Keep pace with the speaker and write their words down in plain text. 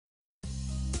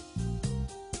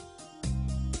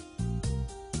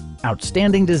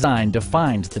Outstanding design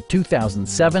defines the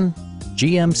 2007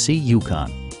 GMC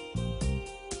Yukon.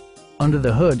 Under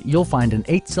the hood, you'll find an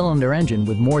 8-cylinder engine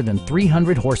with more than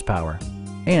 300 horsepower.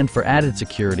 And for added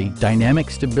security, dynamic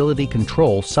stability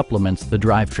control supplements the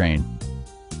drivetrain.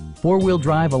 Four-wheel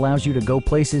drive allows you to go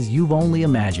places you've only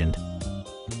imagined.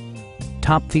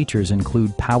 Top features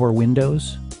include power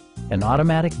windows, an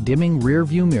automatic dimming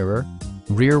rear-view mirror,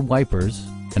 rear wipers,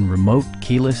 and remote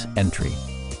keyless entry.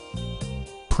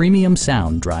 Premium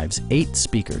sound drives 8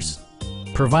 speakers,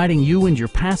 providing you and your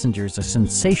passengers a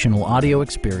sensational audio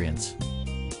experience.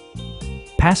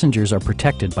 Passengers are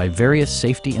protected by various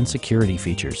safety and security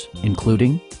features,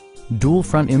 including dual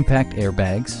front impact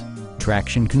airbags,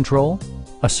 traction control,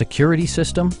 a security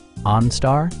system,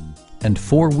 OnStar, and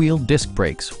 4-wheel disc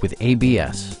brakes with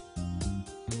ABS.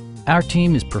 Our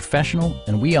team is professional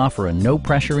and we offer a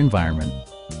no-pressure environment.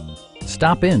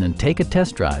 Stop in and take a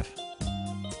test drive.